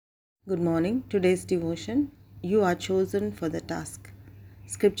Good morning. Today's devotion. You are chosen for the task.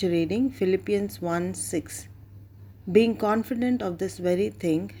 Scripture reading Philippians 1:6. Being confident of this very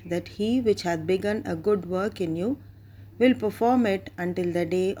thing, that he which hath begun a good work in you will perform it until the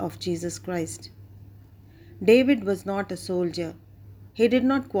day of Jesus Christ. David was not a soldier. He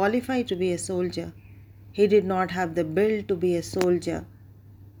did not qualify to be a soldier. He did not have the build to be a soldier.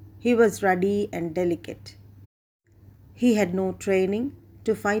 He was ruddy and delicate. He had no training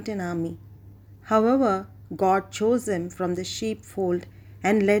to fight an army. However, God chose him from the sheepfold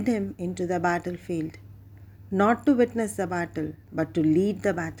and led him into the battlefield, not to witness the battle, but to lead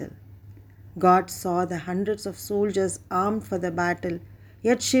the battle. God saw the hundreds of soldiers armed for the battle,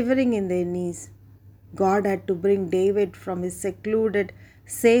 yet shivering in their knees. God had to bring David from his secluded,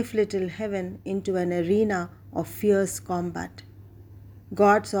 safe little heaven into an arena of fierce combat.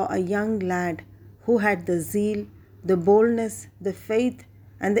 God saw a young lad who had the zeal, the boldness, the faith,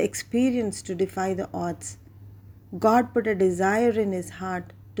 and the experience to defy the odds. God put a desire in his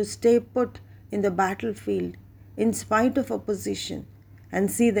heart to stay put in the battlefield in spite of opposition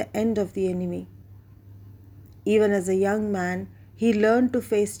and see the end of the enemy. Even as a young man, he learned to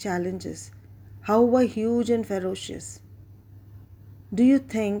face challenges, however huge and ferocious. Do you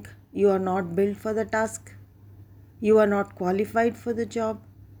think you are not built for the task? You are not qualified for the job?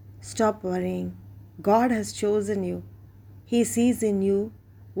 Stop worrying. God has chosen you. He sees in you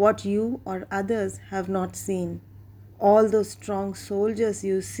what you or others have not seen. All those strong soldiers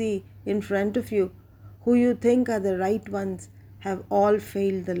you see in front of you, who you think are the right ones, have all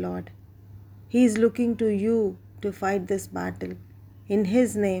failed the Lord. He is looking to you to fight this battle in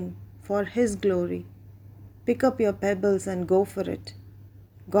His name for His glory. Pick up your pebbles and go for it.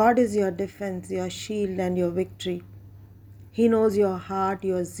 God is your defense, your shield, and your victory. He knows your heart,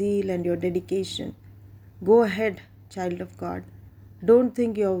 your zeal, and your dedication. Go ahead, child of God. Don't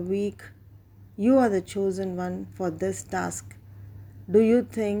think you're weak. You are the chosen one for this task. Do you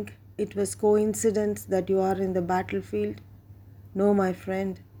think it was coincidence that you are in the battlefield? No, my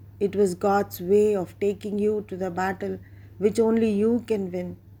friend. It was God's way of taking you to the battle which only you can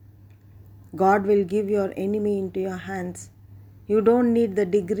win. God will give your enemy into your hands. You don't need the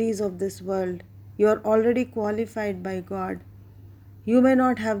degrees of this world. You are already qualified by God. You may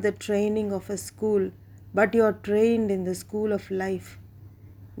not have the training of a school, but you are trained in the school of life.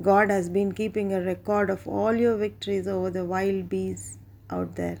 God has been keeping a record of all your victories over the wild beasts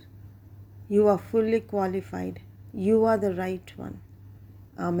out there. You are fully qualified. You are the right one.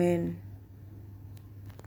 Amen.